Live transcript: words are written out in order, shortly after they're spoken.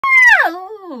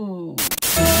Oh!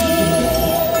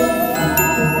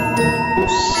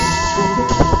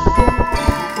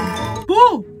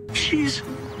 Ooh! She's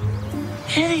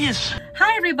hideous.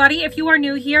 Hi everybody, if you are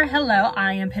new here, hello,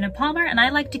 I am PINUP Palmer and I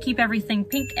like to keep everything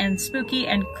pink and spooky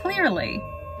and clearly.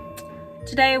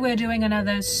 Today we're doing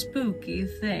another spooky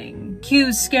thing.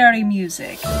 Cue scary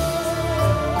music.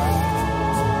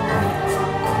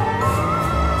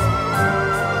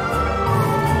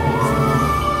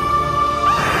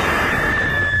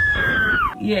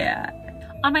 Yeah.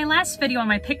 On my last video, on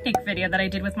my picnic video that I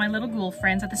did with my little ghoul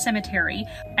friends at the cemetery,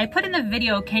 I put in the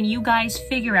video, can you guys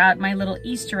figure out my little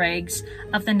Easter eggs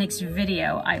of the next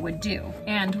video I would do?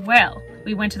 And well,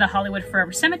 we went to the Hollywood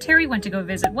Forever Cemetery, went to go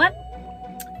visit what?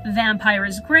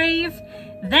 Vampira's grave.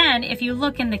 Then, if you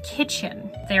look in the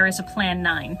kitchen, there is a Plan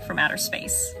 9 from outer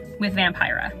space with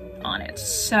Vampira on it.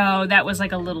 So that was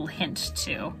like a little hint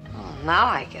too. Oh, now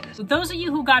I get it. So those of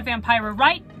you who got Vampira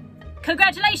right,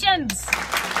 congratulations!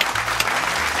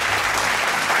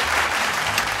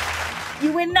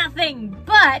 You win nothing,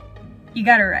 but you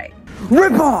got it right.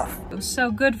 Rip off! So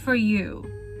good for you.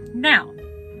 Now,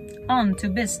 on to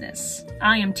business.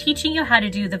 I am teaching you how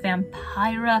to do the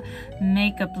Vampira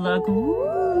makeup look.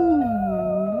 Ooh.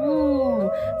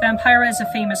 Vampira is a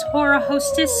famous horror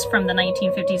hostess from the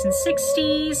 1950s and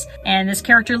 60s, and this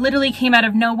character literally came out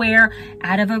of nowhere,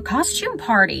 out of a costume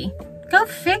party. Go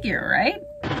figure, right?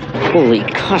 Holy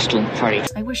costume party.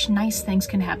 I wish nice things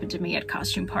can happen to me at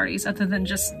costume parties other than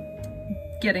just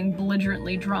getting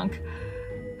belligerently drunk.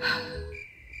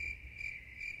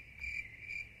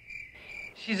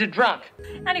 She's a drunk.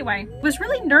 Anyway, was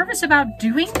really nervous about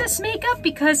doing this makeup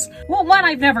because, well, one,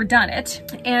 I've never done it,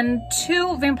 and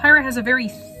two, Vampira has a very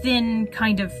thin,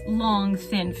 kind of long,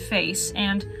 thin face,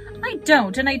 and I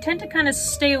don't, and I tend to kind of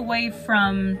stay away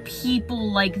from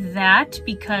people like that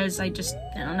because I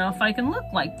don't know if I can look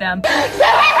like them. But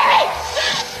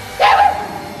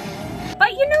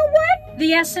you know what?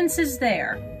 The essence is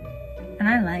there, and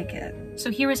I like it. So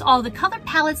here is all the color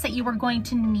palettes that you are going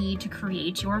to need to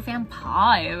create your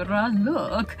Vampira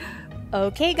look.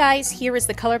 Okay guys, here is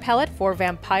the color palette for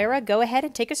Vampira. Go ahead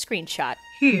and take a screenshot.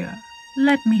 Here,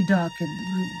 let me darken the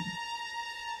room,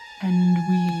 and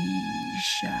we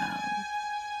shall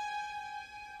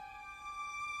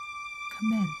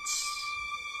commence.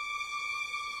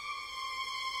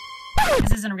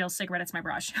 This isn't a real cigarette, it's my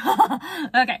brush.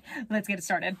 Okay, let's get it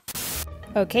started.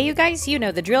 Okay, you guys, you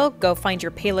know the drill. Go find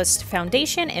your palest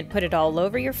foundation and put it all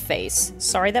over your face.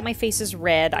 Sorry that my face is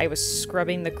red. I was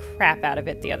scrubbing the crap out of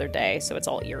it the other day, so it's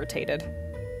all irritated.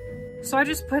 So I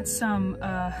just put some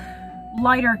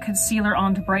lighter concealer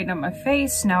on to brighten up my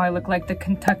face. Now I look like the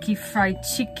Kentucky Fried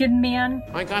Chicken man.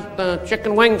 I got the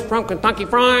chicken wings from Kentucky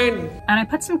Fried. And I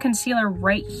put some concealer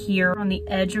right here on the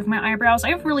edge of my eyebrows. I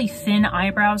have really thin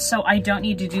eyebrows, so I don't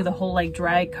need to do the whole like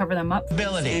drag, cover them up.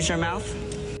 Ability. Use your mouth.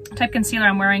 The type of concealer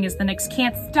I'm wearing is the NYX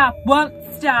Can't Stop, Won't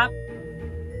Stop.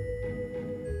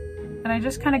 And I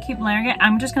just kind of keep layering it.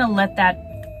 I'm just gonna let that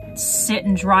sit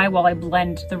and dry while I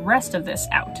blend the rest of this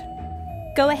out.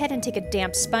 Go ahead and take a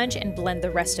damp sponge and blend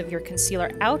the rest of your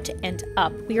concealer out and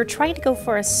up. We are trying to go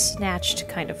for a snatched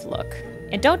kind of look.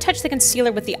 And don't touch the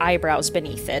concealer with the eyebrows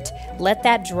beneath it. Let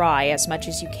that dry as much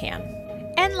as you can.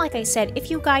 And like I said, if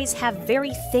you guys have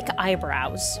very thick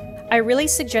eyebrows, I really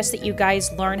suggest that you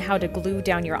guys learn how to glue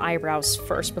down your eyebrows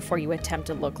first before you attempt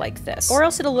to look like this. Or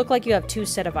else it'll look like you have two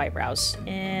sets of eyebrows,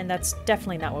 and that's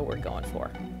definitely not what we're going for.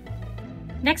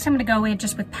 Next, I'm gonna go in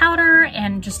just with powder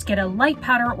and just get a light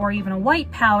powder or even a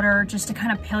white powder just to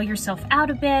kind of pale yourself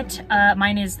out a bit.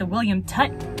 Mine is the William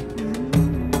Tut.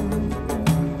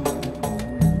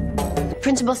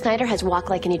 Principal Snyder has walk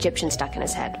like an Egyptian stuck in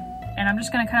his head. And I'm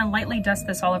just gonna kind of lightly dust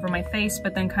this all over my face,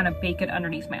 but then kind of bake it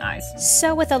underneath my eyes.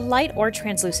 So with a light or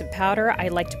translucent powder, I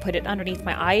like to put it underneath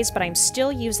my eyes, but I'm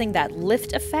still using that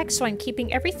lift effect, so I'm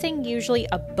keeping everything usually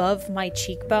above my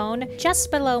cheekbone, just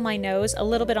below my nose, a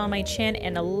little bit on my chin,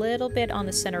 and a little bit on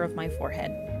the center of my forehead.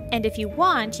 And if you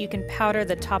want, you can powder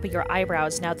the top of your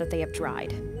eyebrows now that they have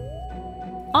dried.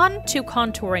 On to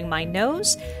contouring my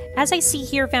nose. As I see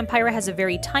here, Vampira has a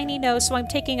very tiny nose, so I'm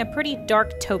taking a pretty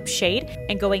dark taupe shade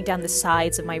and going down the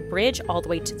sides of my bridge all the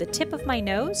way to the tip of my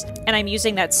nose. And I'm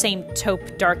using that same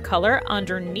taupe dark color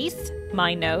underneath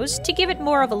my nose to give it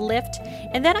more of a lift.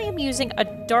 And then I am using a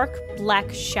dark black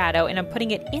shadow and I'm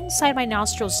putting it inside my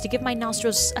nostrils to give my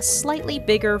nostrils a slightly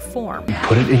bigger form.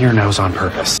 Put it in your nose on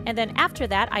purpose. And then after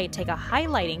that, I take a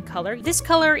highlighting color. This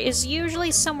color is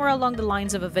usually somewhere along the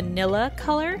lines of a vanilla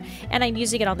color, and I'm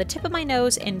using it on the tip of my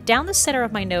nose and down the center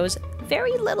of my nose,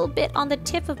 very little bit on the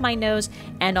tip of my nose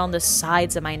and on the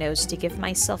sides of my nose to give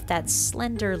myself that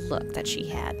slender look that she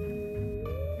had.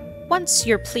 Once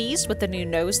you're pleased with the new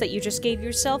nose that you just gave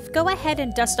yourself, go ahead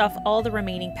and dust off all the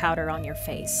remaining powder on your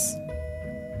face.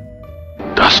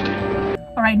 Dusty.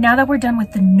 Alright, now that we're done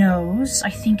with the nose, I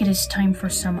think it is time for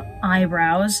some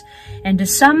eyebrows. And to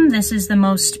some, this is the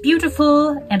most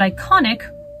beautiful and iconic,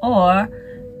 or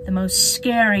the most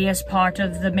scariest part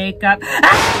of the makeup.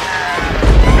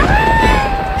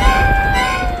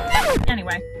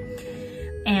 Anyway.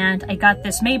 And I got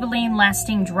this Maybelline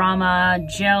Lasting Drama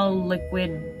Gel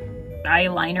Liquid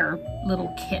Eyeliner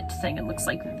little kit thing. It looks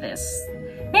like this.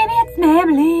 Maybe it's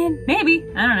Maybelline. Maybe.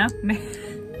 I don't know.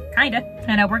 Kinda.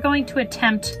 And we're going to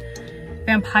attempt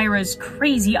Vampira's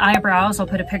crazy eyebrows. I'll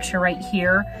put a picture right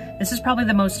here. This is probably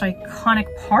the most iconic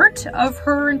part of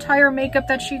her entire makeup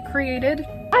that she created.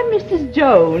 I'm Mrs.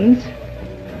 Jones.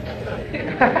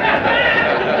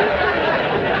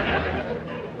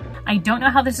 I don't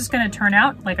know how this is going to turn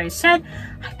out. Like I said,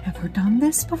 I've never done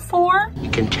this before.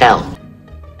 You can tell.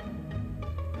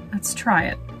 Let's try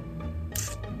it.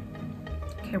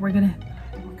 Okay, we're gonna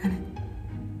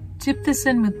dip this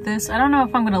in with this. I don't know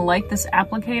if I'm gonna like this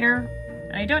applicator.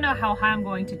 And I don't know how high I'm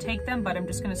going to take them, but I'm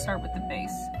just gonna start with the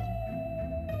base.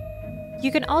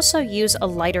 You can also use a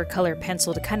lighter color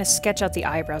pencil to kind of sketch out the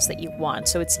eyebrows that you want,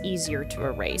 so it's easier to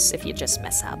erase if you just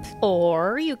mess up.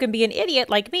 Or you can be an idiot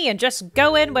like me and just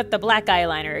go in with the black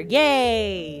eyeliner.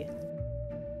 Yay!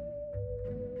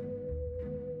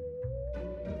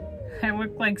 I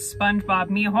look like SpongeBob,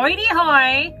 me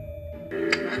hoity-hoy!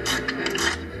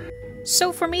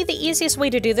 So for me, the easiest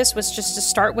way to do this was just to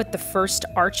start with the first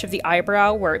arch of the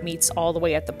eyebrow where it meets all the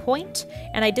way at the point,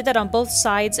 and I did that on both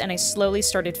sides and I slowly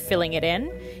started filling it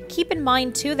in. Keep in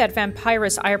mind too that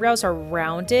Vampira's eyebrows are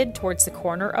rounded towards the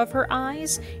corner of her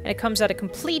eyes, and it comes at a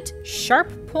complete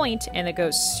sharp point and it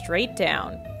goes straight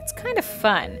down. It's kind of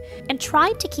fun. And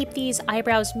try to keep these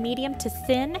eyebrows medium to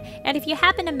thin, and if you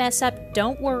happen to mess up,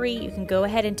 don't worry, you can go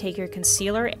ahead and take your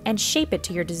concealer and shape it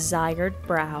to your desired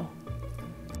brow.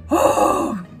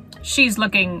 She's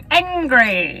looking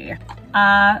angry.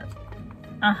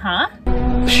 Uh-huh.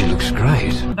 She looks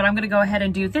great. But I'm gonna go ahead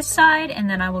and do this side, and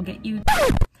then I will get you...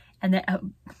 And then...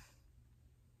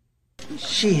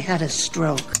 She had a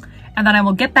stroke. And then I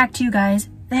will get back to you guys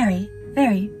very,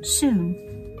 very soon.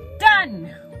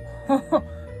 Done!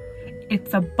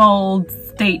 It's a bold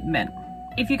statement.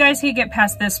 If you guys can get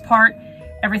past this part,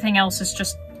 everything else is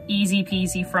just easy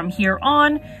peasy from here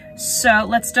on. So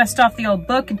let's dust off the old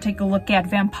book and take a look at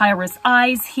Vampira's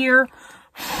eyes here.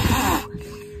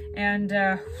 And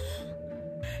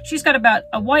she's got about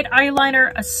a white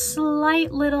eyeliner, a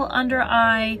slight little under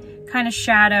eye kind of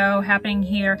shadow happening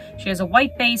here. She has a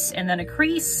white base and then a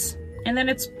crease, and then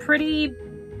it's pretty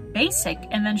basic.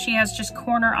 And then she has just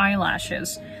corner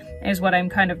eyelashes is what I'm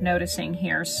kind of noticing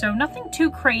here. So nothing too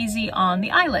crazy on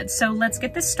the eyelids. So let's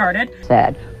get this started.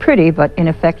 Sad, pretty, but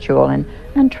ineffectual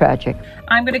and tragic.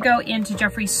 I'm gonna go into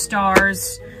Jeffree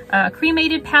Star's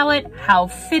Cremated palette. How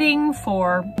fitting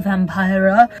for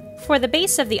Vampira. For the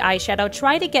base of the eyeshadow,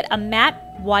 try to get a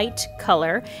matte white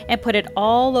color and put it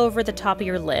all over the top of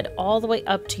your lid, all the way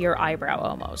up to your eyebrow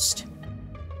almost.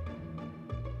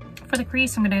 For the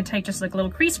crease, I'm going to take just like a little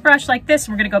crease brush like this,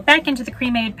 and we're going to go back into the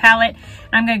Cremated palette.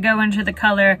 I'm going to go into the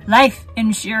color Life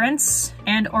Insurance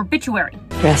and Obituary.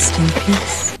 Rest in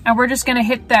peace. And we're just going to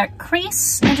hit that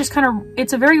crease and just kind of,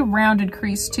 it's a very rounded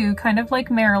crease too, kind of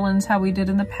like Marilyn's, how we did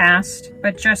in the past,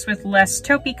 but just with less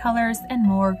taupey colors and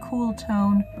more cool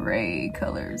tone gray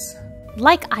colors.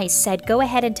 Like I said, go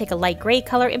ahead and take a light gray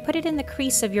color and put it in the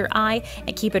crease of your eye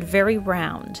and keep it very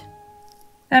round.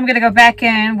 I'm going to go back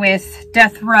in with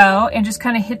Death Row and just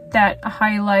kind of hit that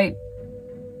highlight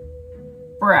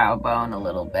brow bone a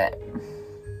little bit.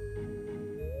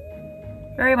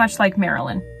 Very much like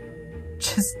Marilyn.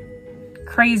 Just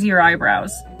crazier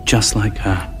eyebrows. Just like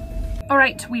her.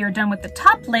 Alright, we are done with the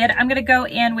top lid. I'm going to go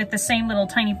in with the same little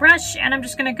tiny brush, and I'm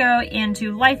just going to go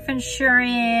into Life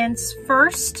Insurance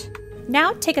first.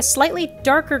 Now take a slightly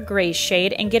darker gray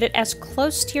shade and get it as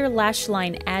close to your lash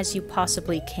line as you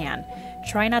possibly can.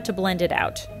 Try not to blend it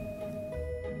out.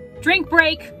 Drink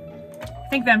break! I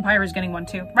think Vampira's getting one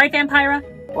too. Right, Vampira?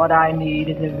 What I need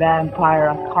is a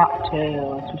Vampira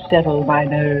cocktail to settle my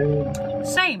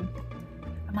nerves. Same.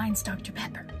 Mine's Dr.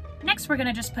 Pepper. Next, we're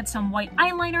gonna just put some white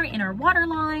eyeliner in our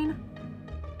waterline.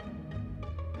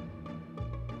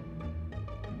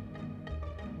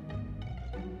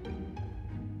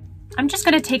 I'm just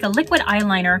gonna take a liquid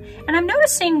eyeliner, and I'm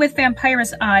noticing with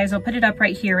Vampira's eyes, I'll put it up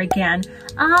right here again,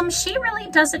 she really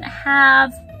doesn't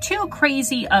have too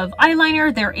crazy of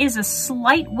eyeliner. There is a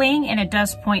slight wing and it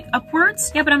does point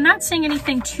upwards. Yeah, but I'm not seeing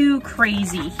anything too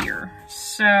crazy here.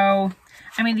 So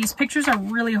I mean, these pictures are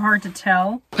really hard to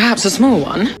tell. Perhaps a small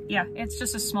one? Yeah, it's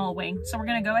just a small wing. So we're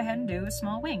gonna go ahead and do a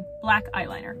small wing. Black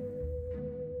eyeliner.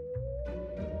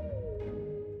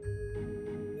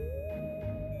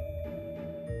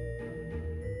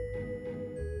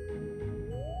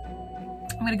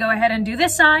 I'm gonna go ahead and do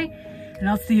this eye, and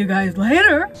I'll see you guys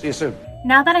later. See you soon.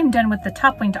 Now that I'm done with the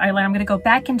top winged eyeliner, I'm gonna go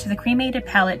back into the Cremated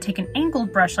palette, take an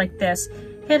angled brush like this,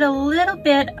 hit a little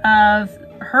bit of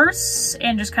Hearse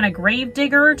and just kind of Grave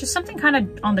Digger, just something kind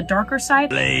of on the darker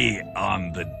side. Lay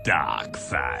on the dark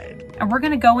side. And we're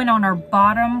gonna go in on our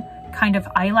bottom kind of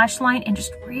eyelash line and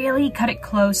just really cut it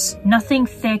close. Nothing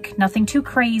thick, nothing too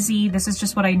crazy. This is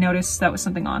just what I noticed that was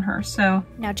something on her, so.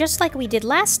 Now, just like we did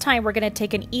last time, we're gonna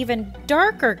take an even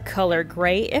darker color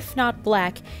gray, if not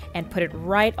black, and put it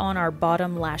right on our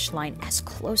bottom lash line as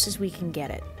close as we can get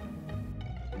it.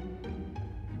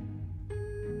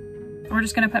 We're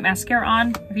just gonna put mascara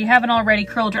on. If you haven't already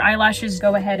curled your eyelashes,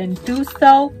 go ahead and do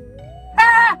so.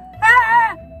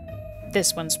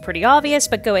 This one's pretty obvious,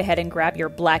 but go ahead and grab your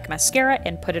black mascara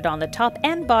and put it on the top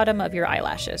and bottom of your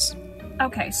eyelashes.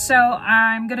 Okay, so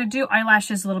I'm gonna do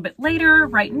eyelashes a little bit later.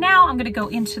 Right now, I'm gonna go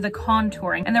into the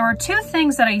contouring. And there are two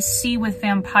things that I see with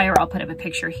Vampira. I'll put up a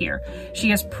picture here. She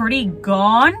has pretty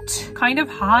gaunt, kind of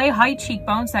high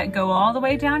cheekbones that go all the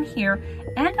way down here.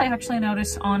 And I actually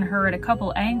noticed on her at a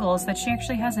couple angles that she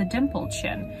actually has a dimpled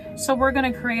chin. So we're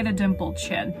gonna create a dimpled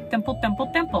chin. Dimple,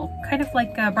 dimple, dimple. Kind of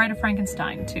like Bride of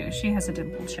Frankenstein too. She has a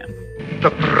dimpled chin.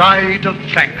 The Bride of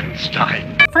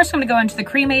Frankenstein. First, I'm gonna go into the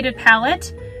Cremated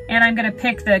palette. And I'm gonna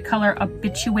pick the color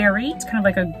Obituary. It's kind of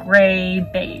like a gray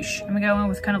beige. I'm gonna go in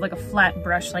with kind of like a flat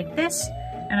brush like this.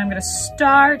 And I'm gonna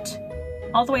start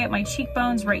all the way up my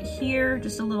cheekbones right here,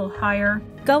 just a little higher.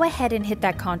 Go ahead and hit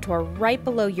that contour right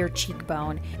below your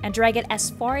cheekbone and drag it as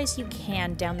far as you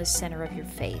can down the center of your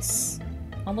face,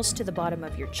 almost to the bottom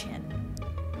of your chin.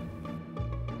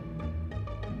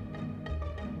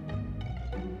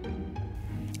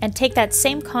 And take that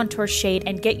same contour shade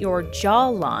and get your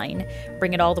jawline,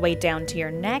 bring it all the way down to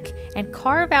your neck, and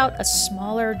carve out a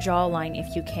smaller jawline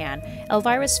if you can.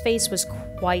 Elvira's face was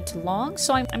quite long,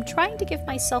 so I'm trying to give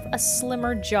myself a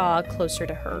slimmer jaw closer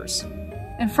to hers.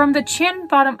 And from the chin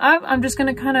bottom up, I'm just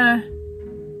gonna kind of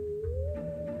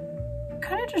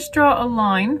just draw a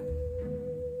line.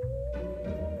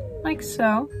 Like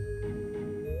so.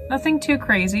 Nothing too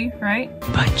crazy, right?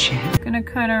 My chin. Gonna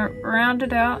kind of round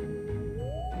it out.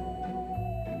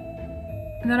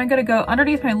 And then I'm gonna go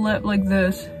underneath my lip like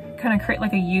this, kind of create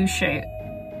like a U shape.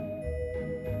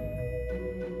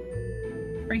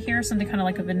 Right here, something kind of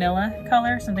like a vanilla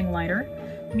color, something lighter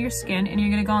in your skin, and you're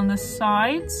gonna go on the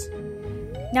sides.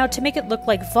 Now, to make it look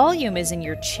like volume is in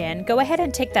your chin, go ahead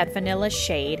and take that vanilla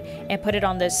shade and put it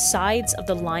on the sides of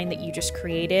the line that you just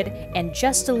created and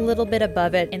just a little bit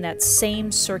above it in that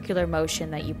same circular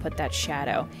motion that you put that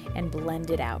shadow, and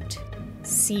blend it out.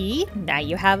 See? Now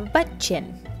you have a butt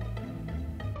chin.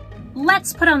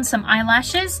 Let's put on some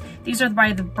eyelashes. These are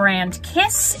by the brand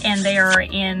Kiss, and they are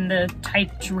in the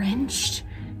type Drenched,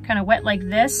 kind of wet like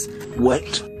this.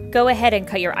 Wet. Go ahead and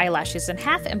cut your eyelashes in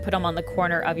half and put them on the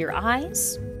corner of your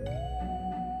eyes.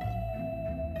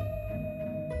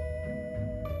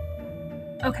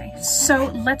 Okay,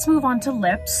 so let's move on to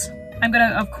lips. I'm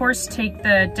gonna, of course, take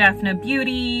the Dafna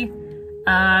Beauty,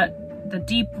 the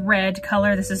deep red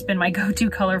color. This has been my go-to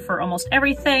color for almost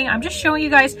everything. I'm just showing you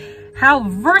guys how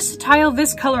versatile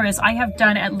this color is. I have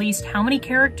done at least how many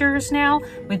characters now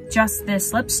with just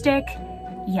this lipstick?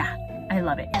 Yeah, I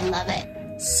love it. I love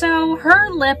it. So her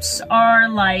lips are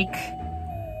like,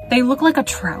 they look like a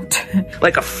trout.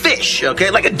 Like a fish,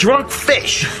 okay? Like a drunk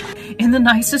fish. In the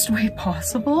nicest way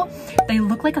possible. They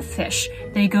look like a fish.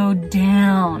 They go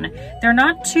down. They're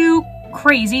not too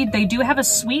crazy. They do have a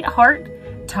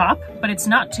sweetheart top, but it's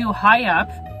not too high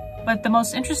up. But the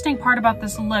most interesting part about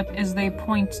this lip is they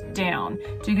point down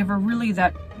to give her really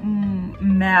that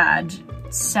mad,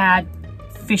 sad,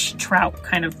 fish trout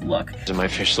kind of look. Is my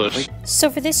fish lips? So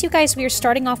for this, you guys, we are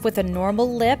starting off with a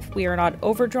normal lip. We are not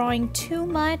overdrawing too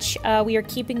much. We are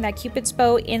keeping that Cupid's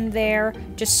bow in there.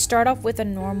 Just start off with a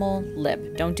normal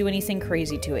lip. Don't do anything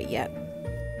crazy to it yet.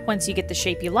 Once you get the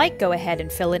shape you like, go ahead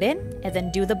and fill it in, and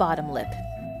then do the bottom lip.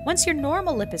 Once your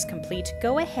normal lip is complete,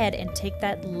 go ahead and take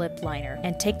that lip liner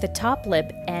and take the top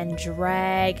lip and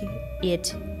drag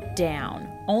it down.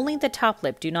 Only the top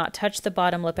lip, do not touch the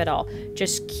bottom lip at all.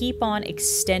 Just keep on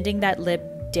extending that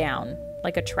lip down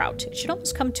like a trout. It should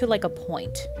almost come to like a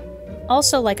point.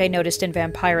 Also, like I noticed in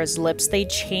Vampira's lips, they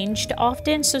changed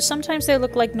often, so sometimes they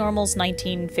look like Normal's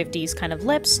 1950s kind of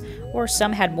lips, or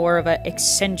some had more of an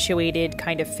accentuated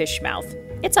kind of fish mouth.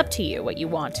 It's up to you what you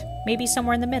want. Maybe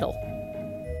somewhere in the middle.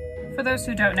 For For those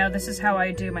who don't know, this is how I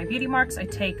do my beauty marks. I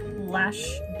take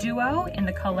Lash Duo in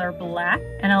the color black,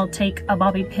 and I'll take a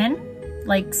bobby pin,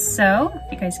 like so,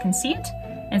 if you guys can see it.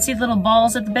 And see the little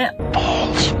balls at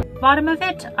the bottom of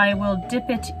it? I will dip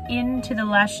it into the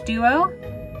Lash Duo,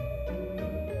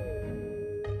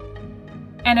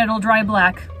 and it'll dry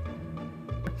black.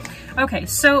 Okay,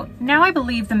 so now I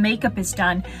believe the makeup is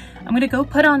done. I'm gonna go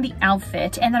put on the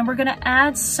outfit, and then we're gonna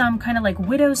add some kind of like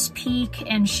widow's peak,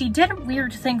 and she did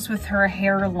weird things with her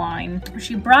hairline.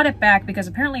 She brought it back because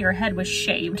apparently her head was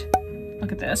shaved.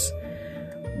 Look at this.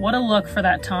 What a look for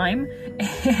that time.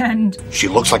 And She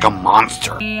looks like a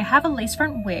monster. I have a lace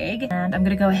front wig, and I'm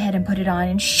gonna go ahead and put it on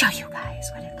and show you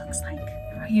guys what it looks like.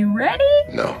 Are you ready?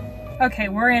 No. Okay,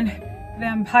 we're in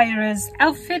Vampira's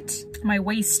outfit. My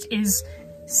waist is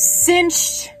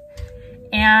cinched,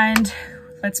 and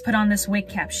let's put on this wig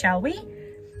cap, shall we?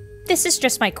 This is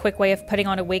just my quick way of putting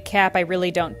on a wig cap. I really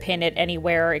don't pin it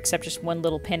anywhere except just one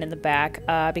little pin in the back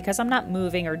because I'm not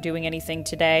moving or doing anything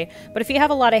today. But if you have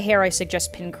a lot of hair, I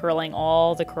suggest pin curling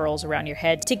all the curls around your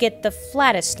head to get the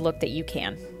flattest look that you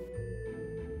can.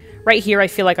 Right here, I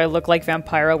feel like I look like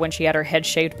Vampira when she had her head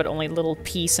shaved but only a little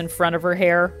piece in front of her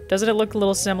hair. Doesn't it look a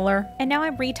little similar? And now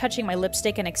I'm retouching my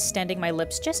lipstick and extending my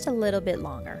lips just a little bit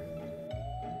longer.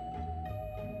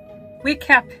 Wig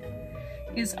cap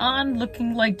is on,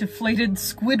 looking like deflated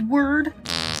Squidward.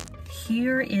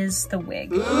 Here is the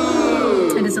wig.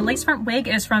 It is a lace front wig.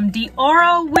 It is from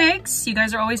DEOROWIGS. You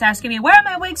guys are always asking me, where are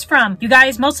my wigs from? You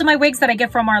guys, most of my wigs that I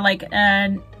get from are like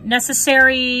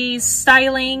Necessary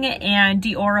Styling and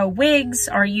DEOROWIGS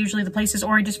are usually the places,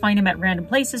 or I just find them at random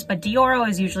places, but Deoro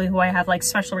is usually who I have like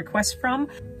special requests from.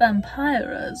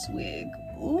 Vampira's wig.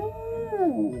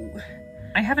 Ooh.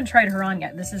 I haven't tried her on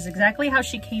yet. This is exactly how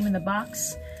she came in the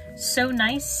box. So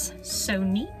nice, so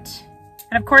neat.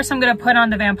 And of course I'm gonna put on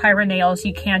the Vampira nails.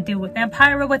 You can't do with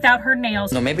Vampira without her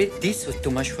nails. No, maybe this was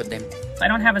too much for them. I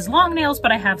don't have as long nails,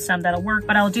 but I have some that'll work,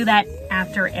 but I'll do that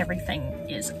after everything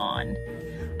is on.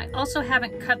 I also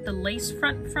haven't cut the lace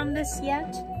front from this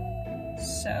yet,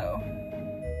 so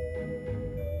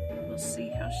we'll see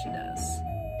how she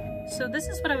does. So this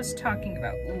is what I was talking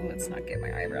about. Ooh, let's not get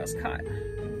my eyebrows caught.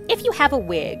 If you have a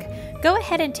wig, go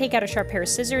ahead and take out a sharp pair of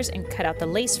scissors and cut out the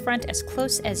lace front as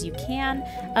close as you can.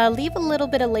 Leave a little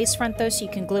bit of lace front though so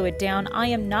you can glue it down. I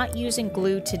am not using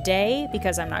glue today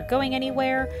because I'm not going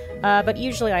anywhere, but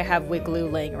usually I have wig glue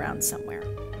laying around somewhere.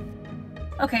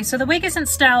 Okay, so the wig isn't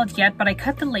styled yet, but I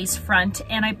cut the lace front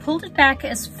and I pulled it back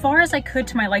as far as I could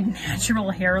to my like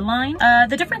natural hairline.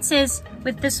 The difference is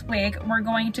with this wig, we're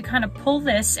going to kind of pull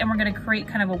this and we're going to create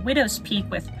kind of a widow's peak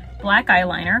with black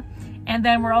eyeliner. And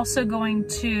then we're also going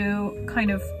to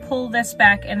kind of pull this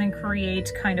back and then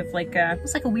create kind of like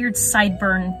it's like a weird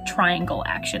sideburn triangle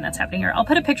action that's happening here. I'll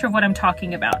put a picture of what I'm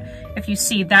talking about. If you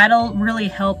see, that'll really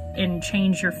help and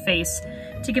change your face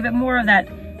to give it more of that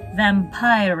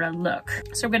Vampira look.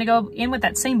 So we're gonna go in with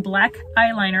that same black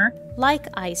eyeliner. Like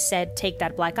I said, take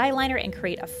that black eyeliner and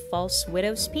create a false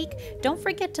widow's peak. Don't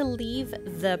forget to leave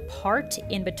the part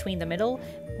in between the middle.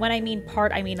 When I mean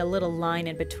part, I mean a little line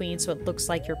in between so it looks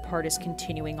like your part is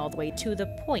continuing all the way to the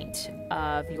point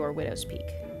of your widow's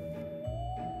peak.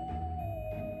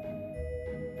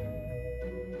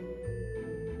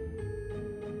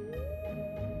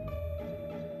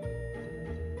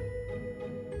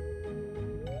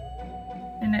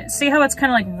 And see how it's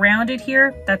kind of like rounded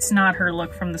here? That's not her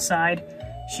look from the side.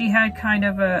 She had kind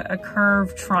of a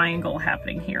curved triangle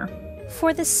happening here.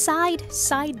 For the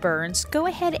sideburns, go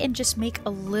ahead and just make a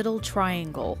little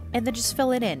triangle and then just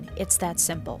fill it in. It's that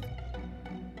simple.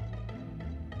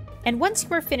 And once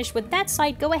you are finished with that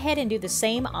side, go ahead and do the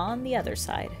same on the other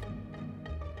side.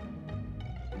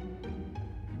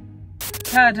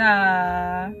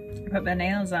 Ta-da! Put my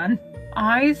nails on.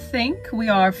 I think we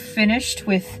are finished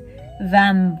with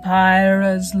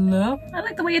Vampira's look. I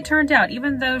like the way it turned out,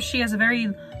 even though she has a very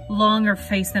longer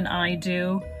face than I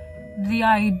do. The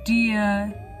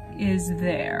idea is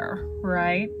there,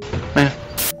 right?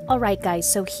 Alright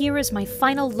guys, so here is my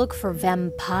final look for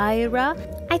Vampira.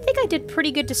 I think I did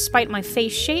pretty good despite my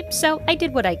face shape, so I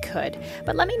did what I could.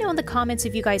 But let me know in the comments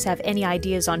if you guys have any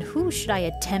ideas on who should I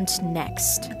attempt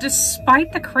next.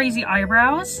 Despite the crazy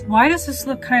eyebrows, why does this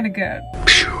look kind of good?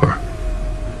 Sure.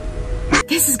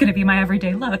 This is gonna be my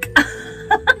everyday look.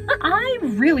 I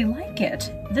really like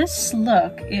it. This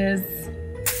look is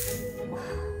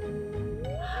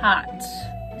hot.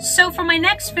 So for my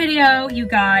next video, you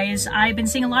guys, I've been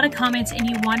seeing a lot of comments and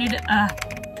you wanted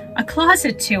a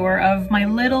closet tour of my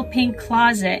little pink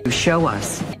closet. Show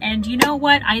us. And you know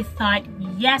what? I thought,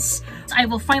 yes, I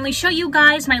will finally show you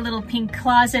guys my little pink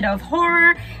closet of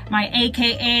horror, my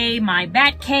AKA my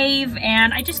bat cave,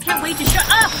 and I just can't wait to show.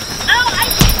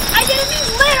 I didn't mean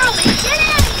literally. Get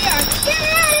out of here! Get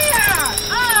out of here!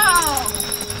 Oh,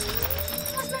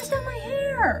 almost messed up my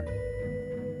hair.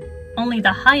 Only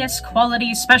the highest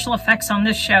quality special effects on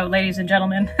this show, ladies and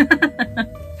gentlemen.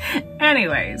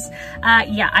 Anyways,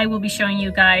 yeah, I will be showing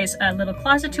you guys a little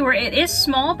closet tour. It is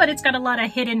small, but it's got a lot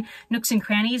of hidden nooks and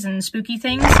crannies and spooky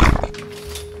things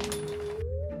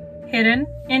hidden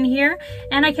in here,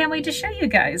 and I can't wait to show you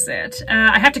guys it.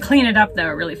 I have to clean it up though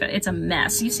really fast. It's a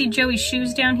mess. You see Joey's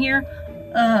shoes down here?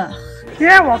 Ugh.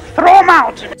 Yeah, well, throw them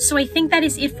out! So I think that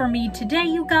is it for me today,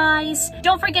 you guys.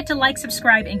 Don't forget to like,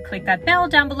 subscribe, and click that bell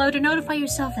down below to notify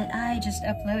yourself that I just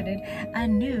uploaded a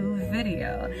new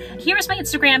video. Here is my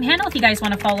Instagram handle if you guys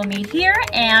want to follow me here.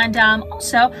 And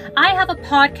also, I have a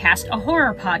podcast, a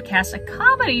horror podcast, a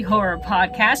comedy horror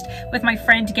podcast with my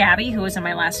friend Gabby, who was in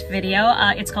my last video.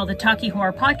 It's called the Talkie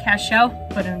Horror Podcast Show.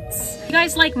 But if you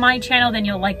guys like my channel, then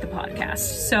you'll like the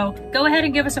podcast. So go ahead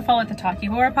and give us a follow at the Talkie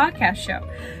Horror Podcast Show.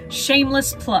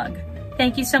 Shameless plug.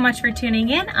 Thank you so much for tuning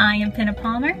in. I am PINUP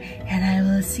Palmer, and I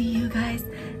will see you guys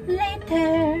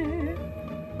later.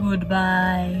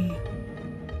 Goodbye.